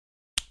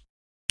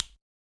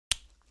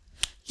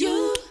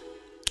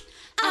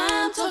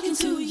talking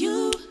to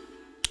you.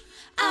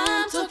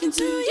 I'm talking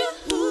to you.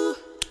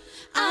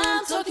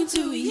 I'm talking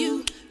to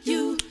you.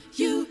 You.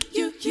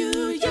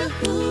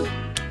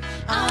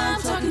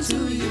 I'm talking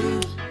to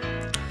you.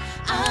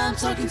 I'm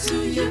talking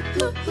to you.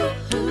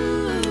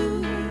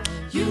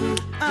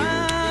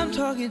 I'm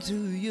talking to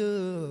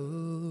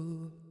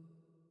you.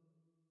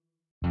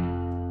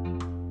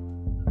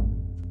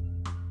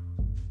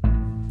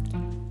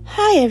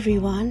 Hi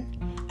everyone,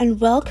 and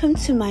welcome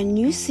to my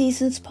new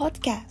season's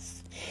podcast,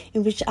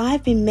 in which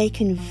I've been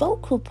making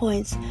vocal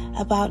points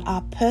about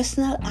our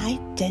personal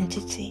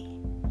identity.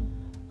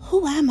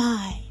 Who am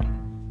I?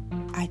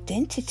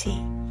 Identity.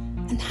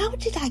 And how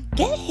did I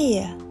get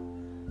here?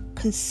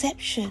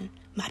 Conception,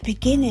 my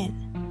beginning.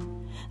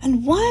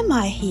 And why am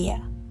I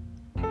here?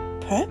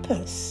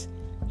 Purpose.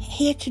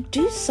 Here to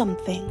do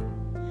something.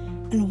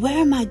 And where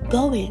am I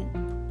going?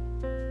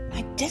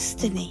 My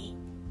destiny.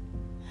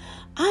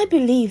 I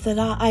believe that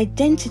our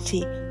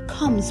identity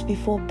comes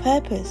before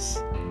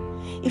purpose.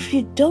 If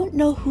you don't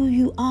know who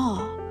you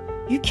are,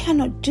 you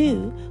cannot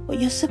do what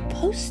you're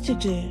supposed to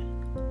do.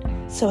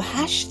 So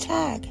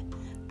hashtag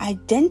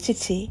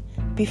identity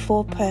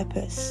before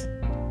purpose.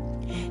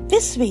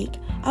 This week,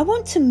 I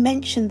want to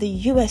mention the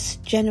US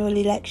general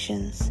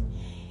elections.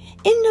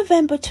 In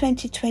November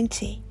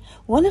 2020,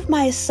 one of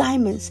my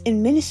assignments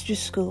in ministry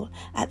school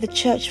at the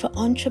Church for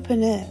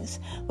Entrepreneurs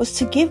was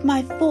to give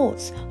my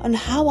thoughts on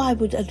how I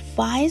would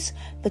advise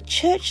the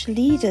church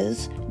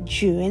leaders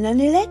during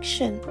an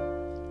election.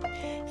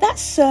 That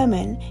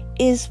sermon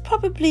is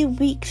probably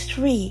week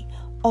 3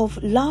 of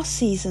last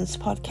season's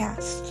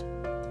podcast.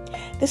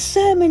 The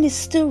sermon is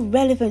still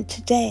relevant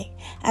today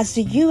as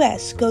the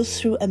US goes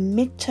through a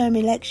midterm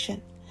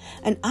election,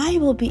 and I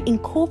will be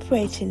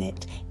incorporating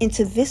it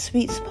into this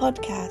week's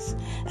podcast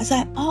as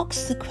I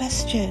ask the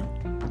question,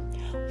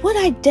 what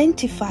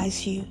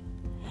identifies you?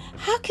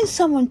 How can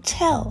someone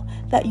tell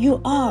that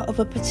you are of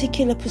a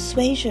particular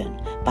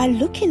persuasion by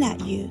looking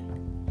at you?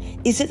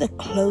 Is it the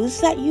clothes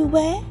that you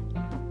wear?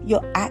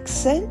 Your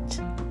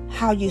accent?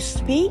 How you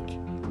speak?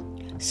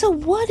 So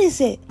what is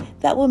it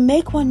that will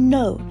make one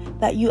know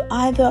that you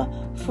either,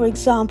 for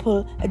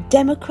example, a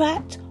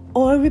Democrat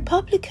or a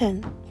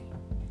Republican?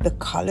 The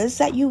colors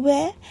that you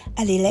wear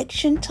at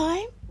election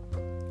time?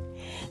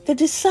 The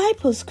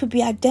disciples could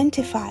be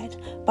identified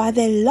by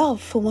their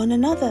love for one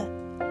another.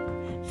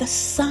 The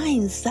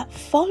signs that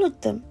followed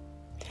them.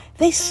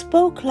 They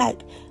spoke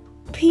like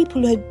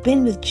people who had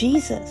been with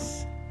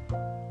Jesus.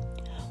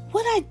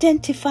 What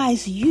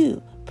identifies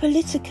you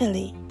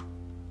politically?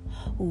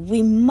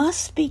 We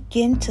must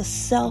begin to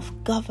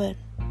self-govern.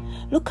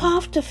 Look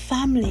after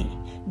family,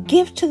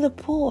 give to the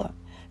poor,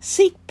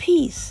 seek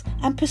peace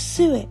and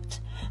pursue it,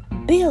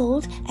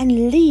 build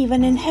and leave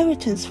an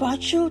inheritance for our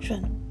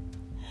children.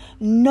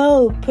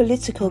 No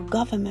political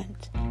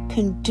government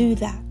can do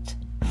that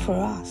for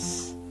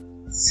us.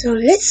 So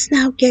let's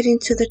now get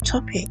into the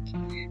topic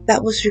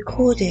that was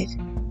recorded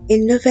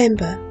in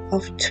November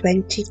of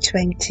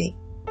 2020.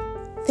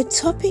 The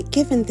topic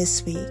given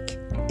this week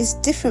is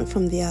different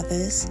from the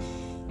others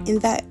in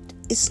that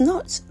it's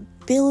not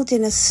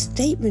building a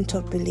statement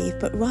of belief,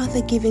 but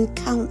rather giving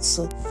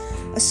counsel,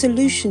 a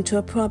solution to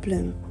a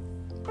problem.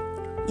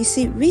 You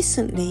see,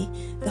 recently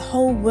the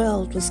whole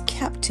world was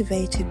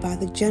captivated by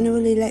the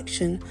general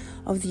election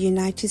of the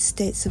United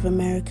States of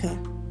America.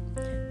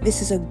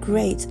 This is a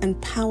great and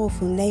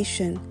powerful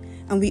nation,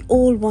 and we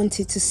all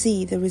wanted to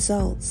see the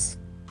results.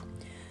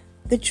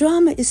 The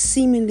drama is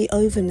seemingly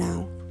over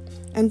now,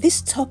 and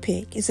this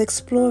topic is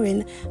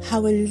exploring how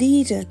a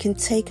leader can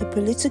take a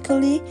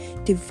politically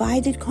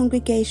divided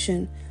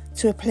congregation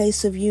to a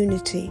place of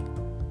unity.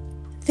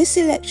 This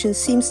election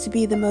seems to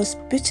be the most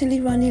bitterly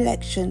run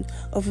election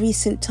of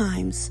recent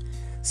times.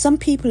 Some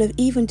people have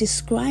even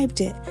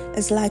described it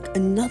as like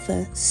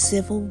another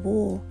civil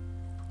war.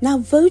 Now,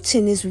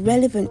 voting is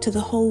relevant to the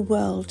whole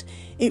world.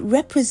 It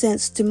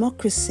represents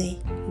democracy,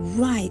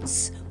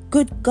 rights,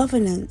 good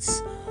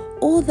governance,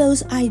 all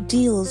those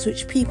ideals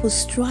which people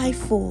strive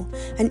for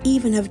and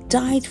even have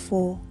died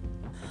for.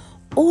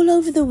 All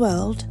over the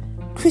world,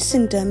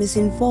 Christendom is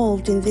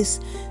involved in this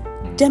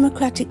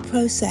democratic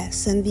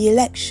process, and the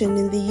election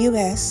in the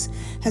US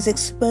has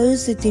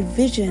exposed the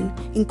division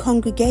in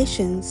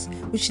congregations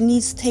which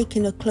needs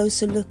taking a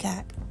closer look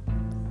at.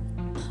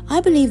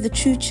 I believe the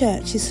true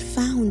church is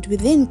found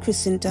within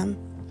Christendom.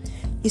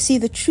 You see,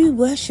 the true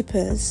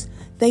worshippers,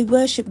 they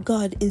worship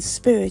God in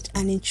spirit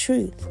and in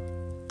truth.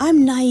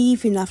 I'm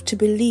naive enough to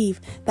believe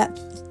that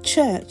the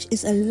church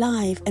is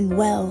alive and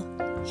well.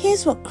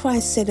 Here's what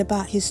Christ said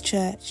about his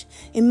church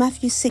in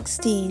Matthew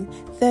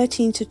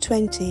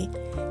 16:13-20.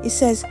 It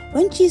says,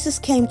 when Jesus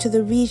came to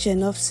the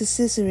region of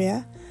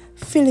Caesarea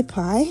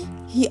Philippi,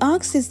 he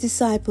asked his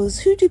disciples,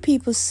 who do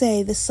people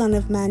say the Son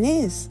of Man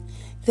is?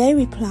 They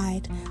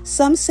replied,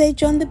 some say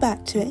John the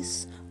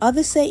Baptist,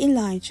 others say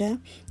Elijah,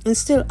 and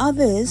still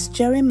others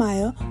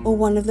Jeremiah or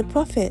one of the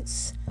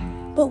prophets.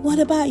 But what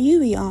about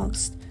you, he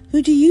asked.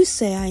 Who do you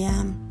say I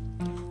am?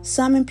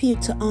 Simon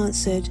Peter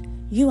answered,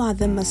 you are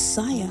the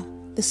Messiah,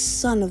 the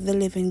Son of the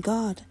living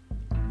God.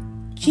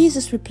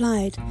 Jesus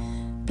replied,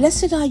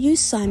 Blessed are you,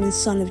 Simon,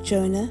 son of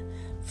Jonah,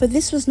 for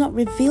this was not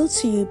revealed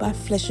to you by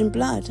flesh and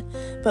blood,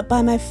 but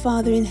by my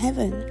Father in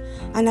heaven.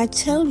 And I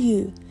tell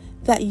you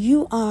that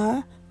you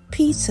are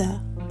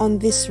Peter. On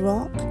this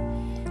rock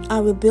I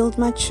will build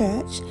my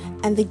church,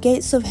 and the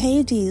gates of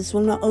Hades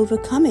will not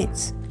overcome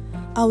it.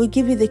 I will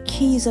give you the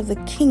keys of the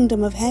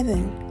kingdom of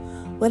heaven.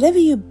 Whatever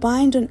you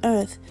bind on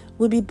earth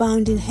will be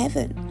bound in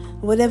heaven.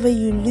 Whatever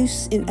you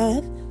loose in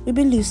earth will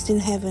be loosed in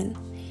heaven.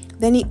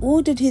 Then he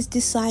ordered his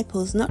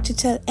disciples not to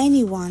tell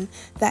anyone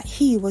that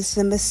he was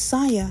the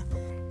Messiah.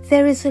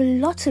 There is a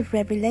lot of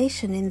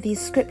revelation in these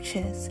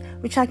scriptures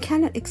which I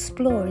cannot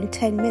explore in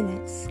 10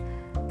 minutes,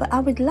 but I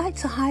would like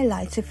to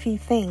highlight a few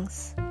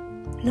things.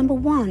 Number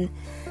 1,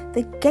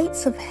 the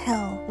gates of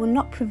hell will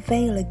not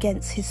prevail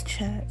against his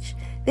church.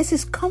 This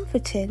is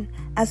comforting,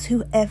 as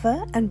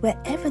whoever and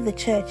wherever the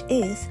church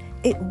is,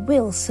 it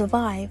will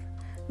survive.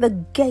 The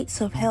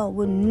gates of hell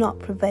will not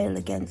prevail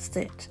against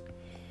it.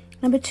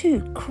 Number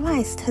 2,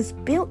 Christ has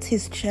built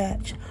his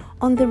church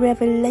on the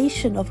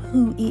revelation of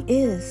who he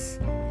is.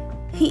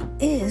 He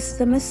is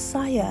the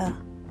Messiah.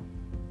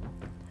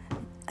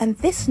 And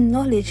this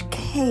knowledge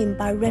came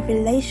by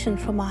revelation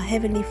from our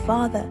Heavenly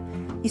Father.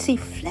 You see,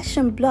 flesh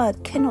and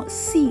blood cannot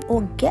see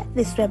or get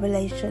this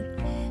revelation.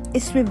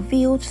 It's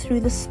revealed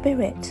through the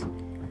Spirit.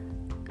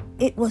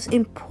 It was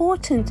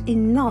important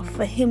enough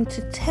for him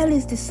to tell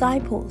his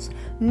disciples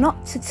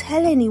not to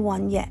tell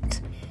anyone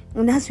yet.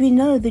 And as we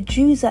know, the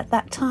Jews at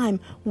that time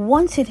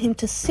wanted him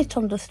to sit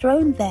on the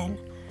throne then.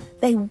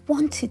 They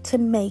wanted to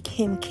make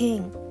him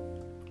king.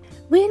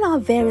 We in our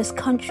various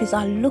countries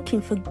are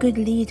looking for good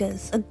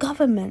leaders, a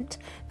government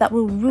that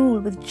will rule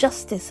with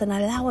justice and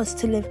allow us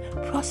to live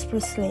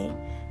prosperously.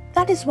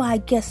 That is why I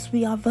guess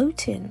we are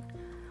voting.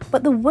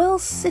 But the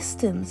world's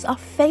systems are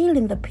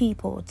failing the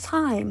people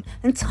time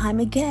and time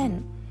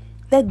again.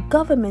 Their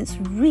governments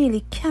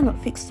really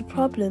cannot fix the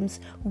problems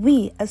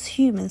we as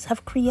humans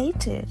have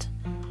created.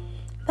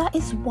 That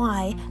is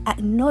why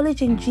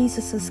acknowledging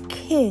Jesus as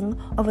King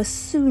of a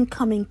soon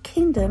coming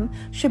kingdom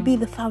should be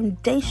the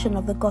foundation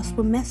of the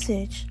gospel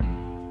message.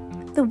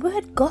 The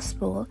word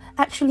gospel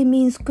actually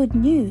means good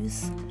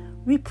news.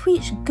 We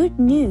preach good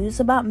news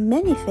about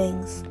many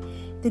things.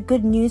 The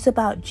good news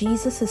about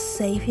Jesus as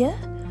Savior,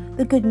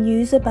 the good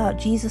news about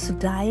Jesus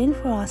dying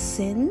for our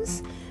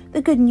sins,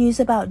 the good news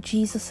about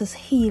Jesus as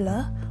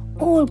healer,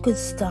 all good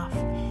stuff.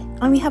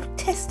 And we have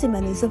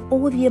testimonies of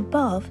all the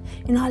above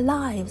in our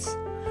lives.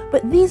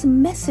 But these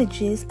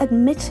messages,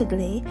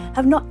 admittedly,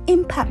 have not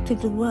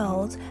impacted the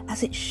world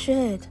as it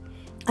should.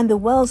 And the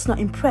world's not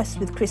impressed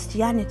with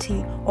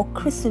Christianity or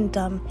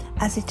Christendom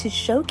as it is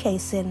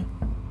showcasing.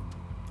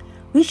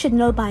 We should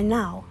know by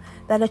now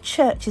that a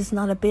church is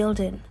not a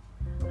building.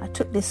 I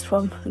took this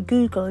from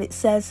Google. It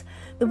says,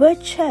 the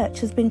word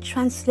church has been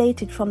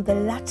translated from the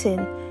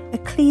Latin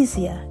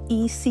ecclesia,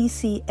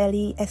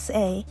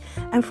 E-C-C-L-E-S-A,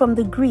 and from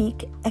the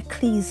Greek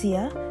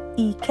ecclesia,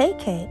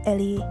 E-K-K-L-E-S-I-A,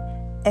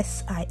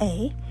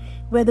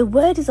 where the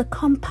word is a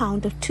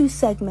compound of two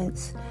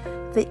segments.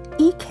 The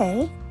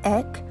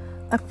ek,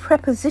 a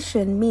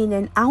preposition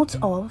meaning out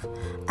of,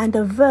 and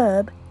a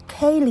verb,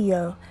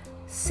 kaleo,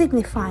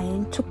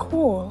 signifying to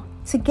call,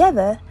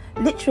 together,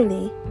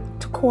 literally,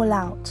 to call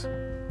out.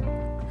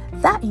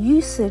 That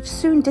usage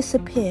soon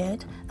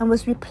disappeared and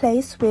was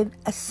replaced with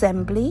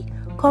assembly,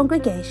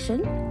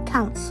 congregation,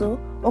 council,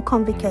 or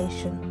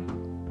convocation.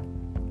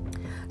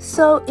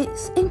 So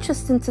it's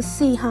interesting to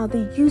see how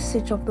the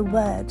usage of the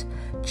word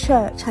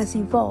church has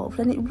evolved,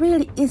 and it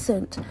really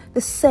isn't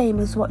the same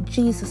as what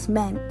Jesus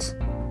meant.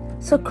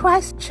 So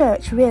Christ's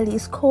church really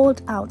is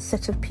called out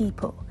set of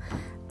people,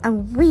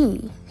 and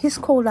we, his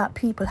called out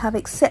people, have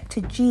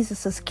accepted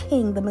Jesus as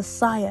King, the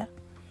Messiah.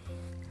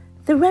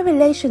 The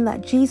revelation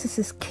that Jesus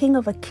is King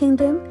of a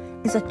kingdom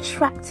is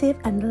attractive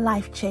and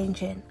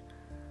life-changing.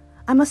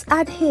 I must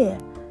add here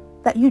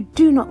that you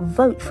do not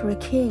vote for a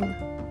king.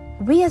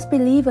 We as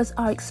believers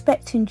are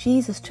expecting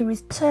Jesus to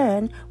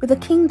return with a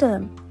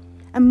kingdom,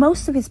 and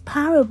most of his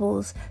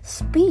parables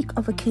speak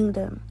of a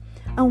kingdom,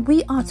 and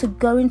we are to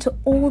go into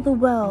all the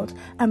world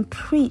and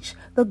preach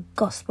the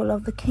gospel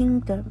of the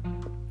kingdom.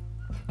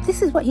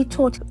 This is what he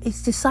taught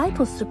his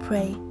disciples to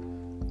pray.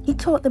 He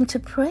taught them to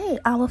pray,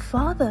 Our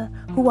Father,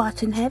 who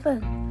art in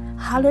heaven,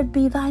 hallowed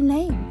be thy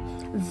name.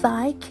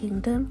 Thy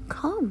kingdom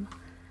come.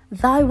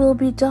 Thy will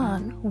be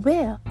done,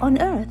 where?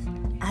 On earth,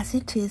 as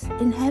it is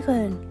in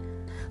heaven.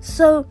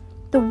 So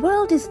the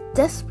world is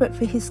desperate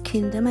for his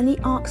kingdom, and he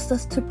asks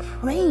us to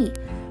pray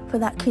for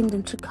that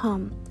kingdom to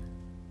come.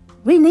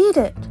 We need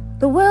it.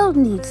 The world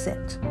needs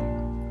it.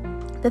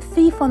 The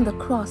thief on the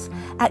cross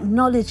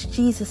acknowledged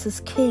Jesus as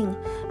King,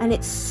 and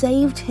it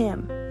saved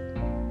him.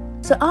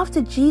 So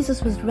after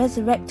Jesus was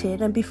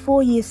resurrected and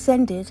before he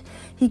ascended,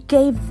 he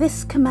gave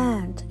this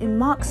command in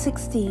Mark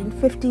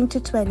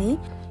 16:15-20.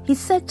 He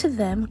said to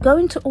them, Go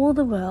into all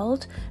the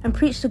world and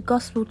preach the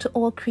gospel to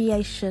all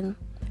creation.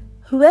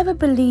 Whoever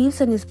believes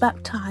and is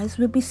baptized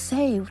will be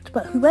saved,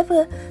 but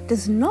whoever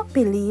does not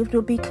believe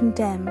will be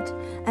condemned.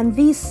 And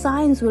these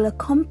signs will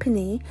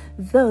accompany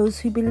those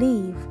who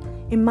believe.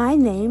 In my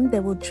name they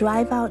will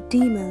drive out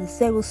demons,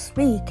 they will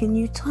speak in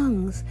new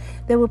tongues,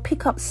 they will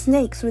pick up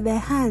snakes with their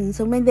hands,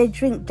 and when they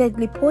drink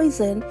deadly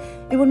poison,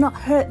 it will not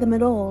hurt them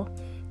at all.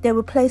 They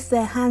will place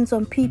their hands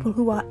on people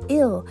who are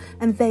ill,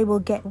 and they will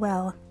get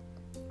well.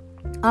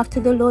 After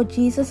the Lord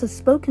Jesus had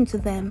spoken to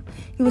them,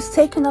 he was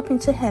taken up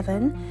into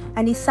heaven,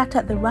 and he sat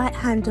at the right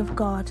hand of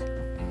God.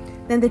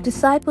 Then the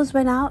disciples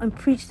went out and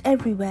preached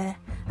everywhere,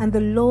 and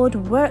the Lord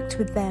worked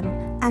with them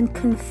and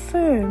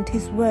confirmed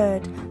his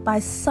word by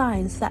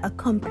signs that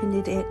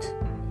accompanied it.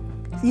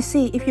 You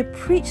see, if you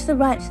preach the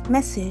right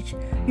message,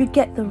 you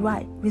get the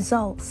right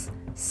results,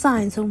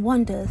 signs and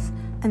wonders,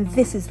 and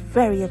this is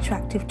very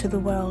attractive to the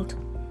world.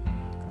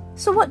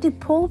 So what did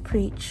Paul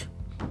preach?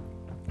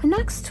 In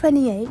Acts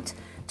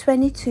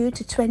 28:22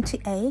 to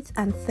 28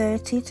 and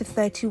 30 to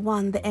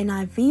 31, the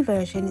NIV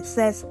version, it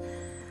says,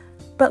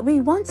 "But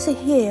we want to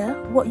hear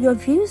what your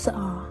views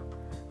are,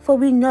 for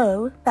we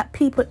know that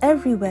people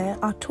everywhere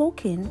are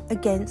talking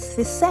against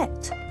this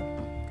sect."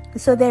 And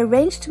so they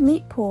arranged to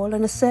meet Paul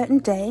on a certain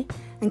day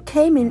and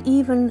came in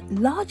even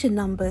larger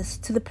numbers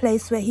to the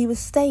place where he was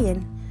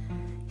staying.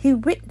 He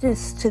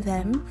witnessed to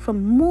them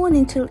from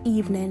morning till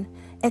evening,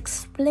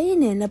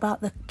 explaining about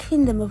the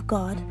kingdom of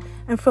God,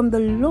 and from the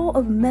law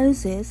of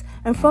Moses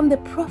and from the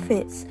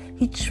prophets,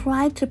 he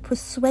tried to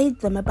persuade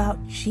them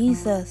about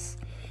Jesus.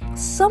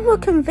 Some were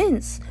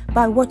convinced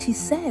by what he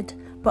said,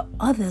 but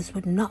others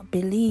would not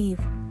believe.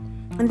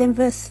 And then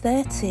verse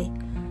 30,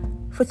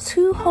 "For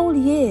 2 whole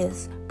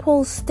years,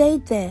 Paul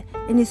stayed there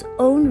in his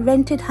own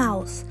rented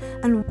house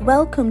and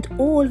welcomed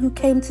all who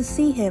came to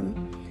see him.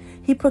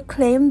 He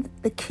proclaimed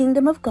the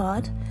kingdom of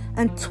God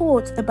and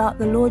taught about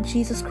the Lord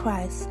Jesus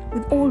Christ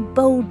with all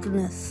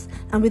boldness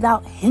and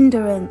without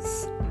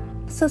hindrance."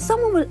 So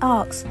someone will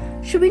ask,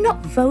 should we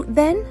not vote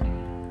then?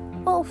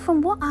 Well,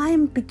 from what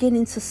I'm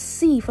beginning to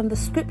see from the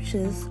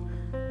scriptures,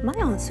 my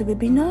answer would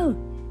be no.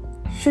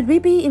 Should we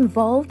be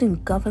involved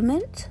in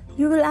government,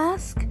 you will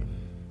ask?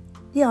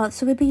 The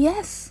answer would be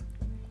yes.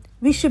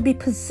 We should be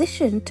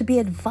positioned to be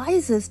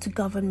advisors to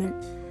government.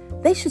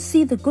 They should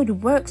see the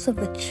good works of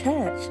the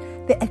church,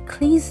 the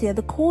ecclesia,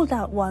 the called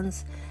out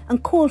ones,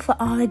 and call for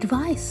our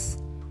advice.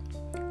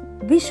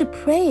 We should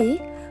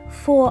pray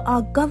for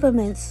our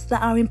governments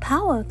that are in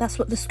power. That's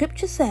what the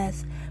scripture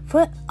says.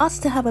 For us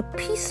to have a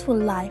peaceful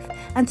life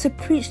and to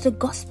preach the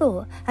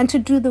gospel and to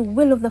do the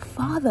will of the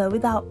Father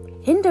without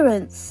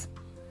hindrance.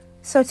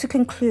 So to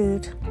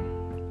conclude,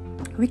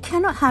 we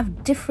cannot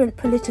have different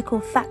political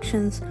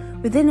factions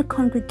within a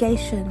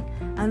congregation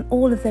and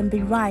all of them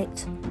be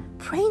right.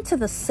 Praying to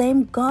the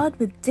same God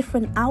with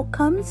different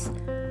outcomes?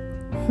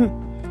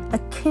 A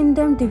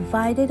kingdom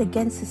divided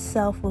against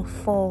itself will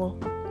fall.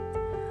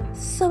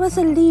 So as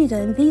a leader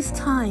in these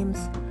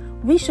times,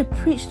 we should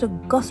preach the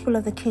gospel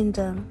of the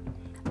kingdom.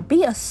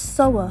 Be a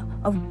sower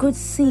of good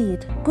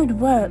seed, good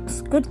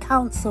works, good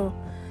counsel,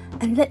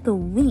 and let the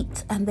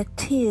wheat and the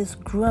tears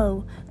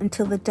grow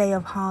until the day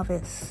of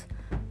harvest.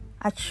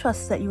 I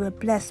trust that you were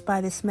blessed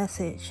by this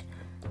message.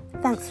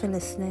 Thanks for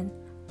listening.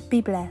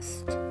 Be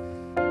blessed.